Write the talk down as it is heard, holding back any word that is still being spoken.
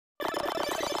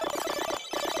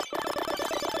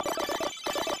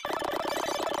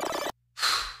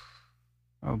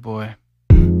Oh boy.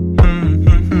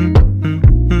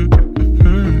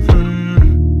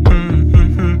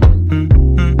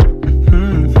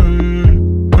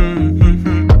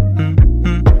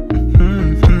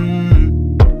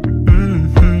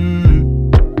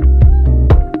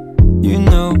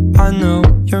 I know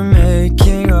you're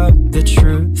making up the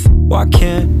truth. Why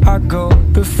can't I go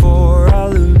before I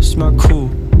lose my cool?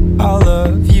 I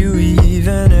love you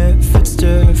even if it's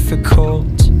difficult.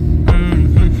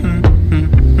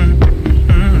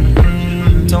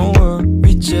 Don't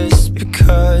worry just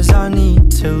because I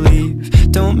need to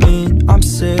leave. Don't mean I'm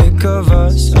sick of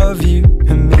us, of you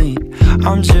and me.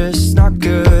 I'm just not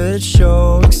good at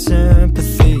showing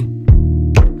sympathy.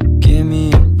 Give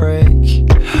me a break.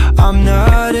 I'm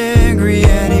not angry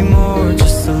anymore,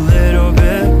 just a little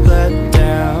bit let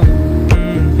down.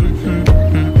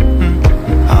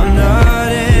 I'm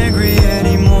not angry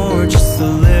anymore, just a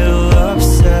little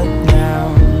upset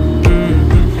now.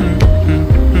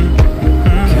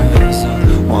 'Cause I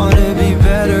wanna be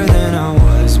better than I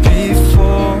was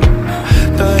before,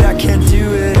 but I can't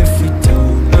do it if we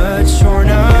don't mature.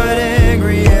 Not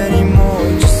angry anymore,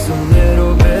 just a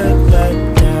little bit let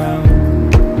down.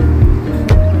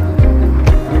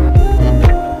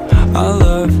 I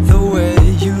love the way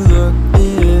you look me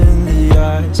in the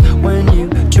eyes when you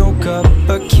joke up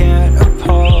but can't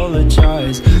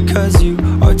apologize, 'cause you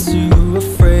are too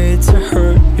afraid to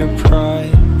hurt your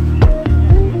pride.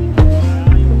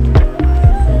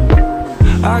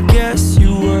 I guess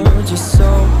you were just so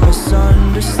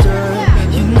misunderstood.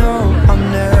 You know I'm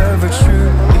never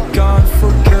truly gone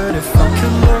for good. If I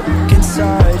could look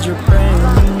inside your brain,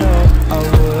 you know I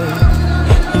would.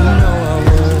 You know I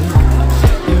would.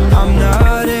 I'm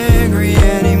not angry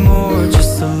anymore,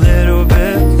 just a little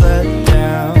bit let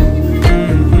down.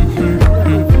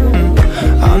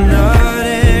 I'm not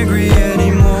angry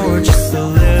anymore, just a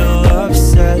little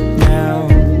upset now.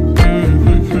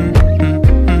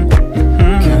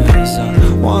 'Cause I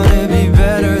wanna be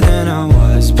better than I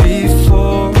was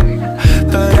before,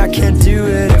 but I can't do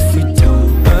it if we don't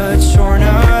mature.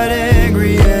 Not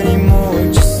angry anymore,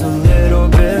 just a little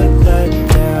bit let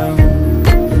down.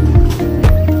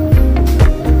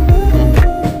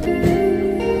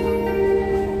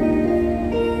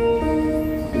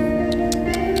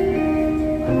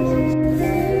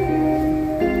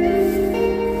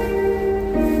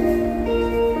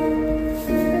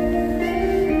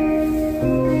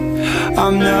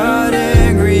 I'm not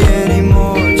angry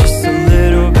anymore, just a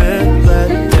little bit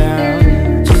let down.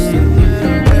 Just a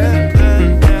little bit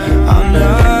let down. I'm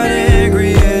not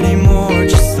angry anymore,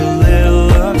 just a little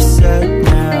upset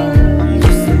now. I'm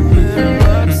just a little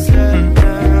upset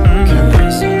now.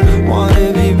 'Cause I wanna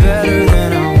be better than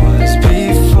I was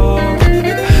before,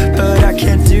 but I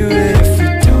can't do it if we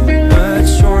don't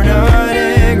mature. Not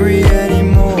angry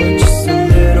anymore, just a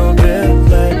little bit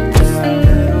let down.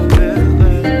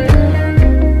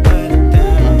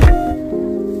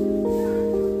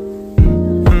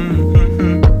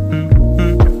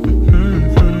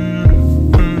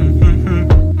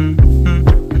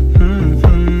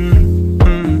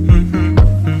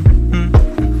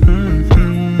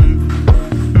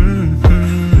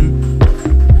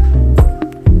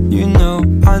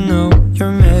 I know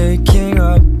you're making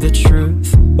up the truth.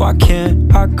 Why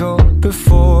can't I go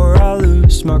before I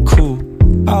lose my cool?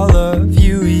 I love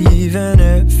you even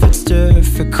if it's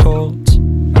difficult.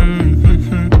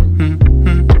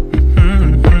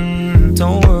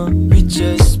 Don't worry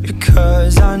just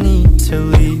because I need to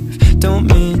leave. Don't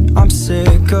mean I'm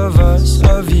sick of us,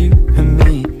 of you and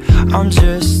me. I'm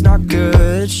just not good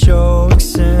at showing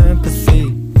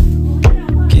sympathy.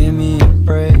 Give me a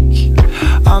break.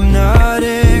 I'm not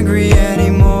angry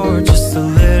anymore, just a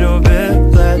little bit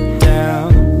let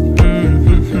down.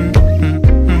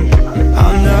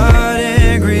 I'm not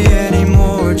angry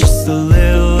anymore, just a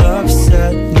little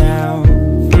upset now.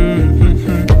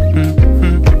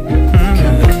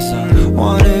 'Cause I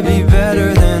wanna be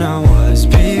better than I was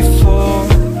before,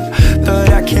 but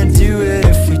I can't do it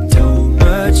if we don't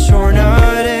mature.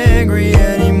 Not angry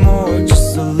anymore,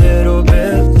 just a little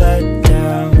bit let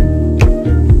down.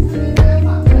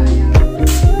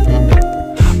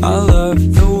 I love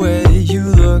the way you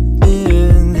look me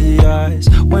in the eyes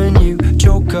when you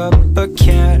joke up but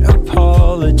can't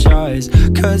apologize,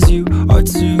 'cause you are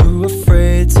too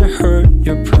afraid to hurt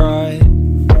your pride.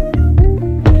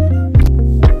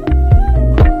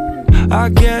 I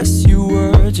guess you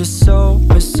were just so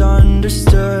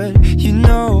misunderstood. You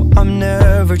know I'm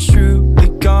never truly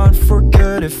gone for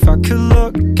good. If I could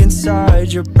look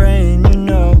inside your brain, you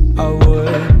know I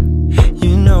would.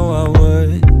 You know I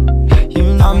would.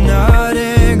 I'm not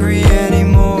angry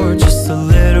anymore, just a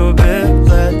little bit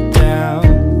less.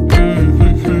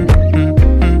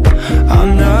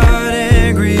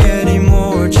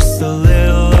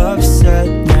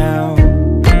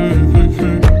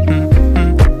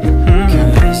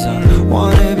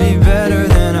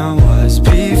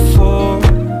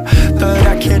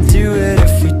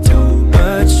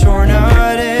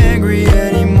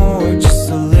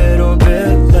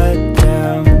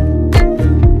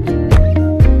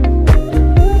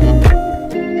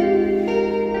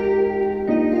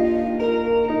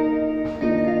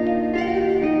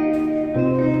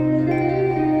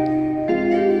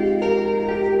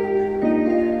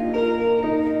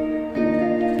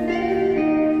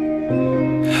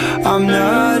 I'm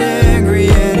not angry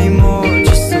anymore,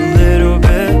 just a little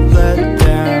bit let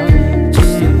down.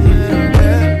 Just a little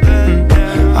bit let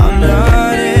down. I'm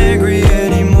not angry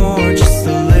anymore, just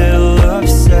a little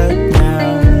upset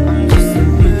now. I'm just a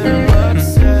little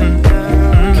upset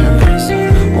now. 'Cause I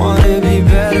wanna be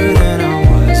better than I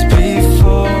was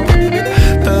before,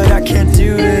 but I can't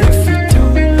do it if we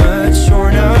don't mature.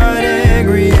 Not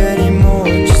angry anymore,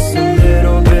 just a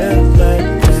little bit let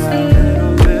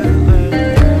down.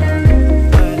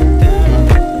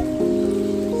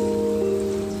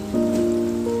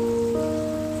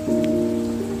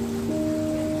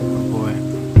 Oh boy.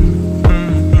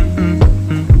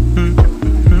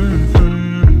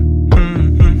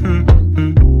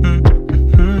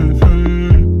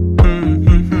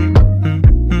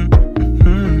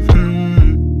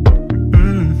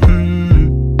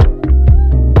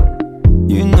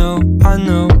 You know, I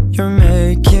know you're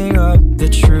making up the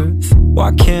truth.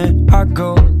 Why can't I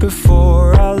go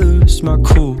before I lose my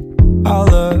cool? I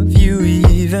love you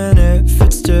even if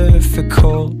it's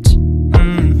difficult.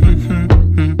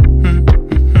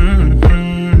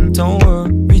 Don't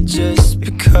worry just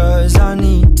because I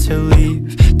need to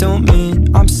leave. Don't mean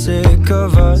I'm sick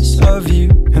of us, of you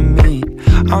and me.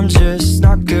 I'm just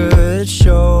not good at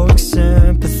showing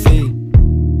sympathy.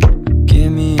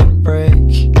 Give me a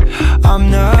break. I'm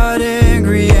not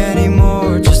angry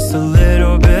anymore, just a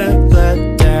little bit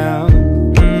let down.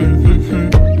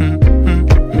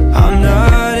 I'm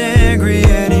not angry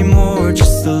anymore,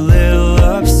 just a little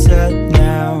upset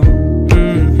now.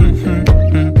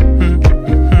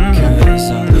 'Cause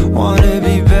I wanna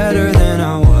be better than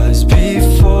I was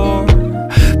before,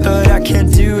 but I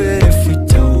can't do it if we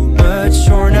don't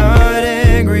mature. Not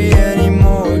angry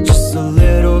anymore, just a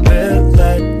little bit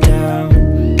let down.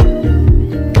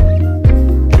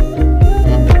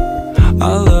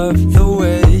 I love the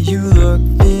way you look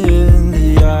me in the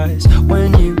eyes when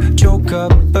you joke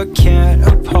up but can't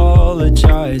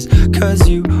apologize, 'cause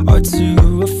you are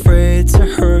too afraid to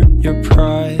hurt your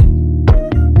pride.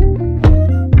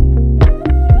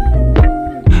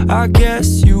 I guess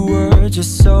you were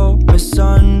just so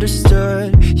misunderstood.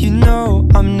 You know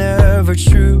I'm never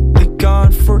truly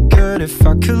gone for good. If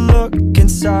I could look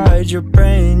inside your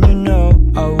brain, you know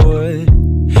I would.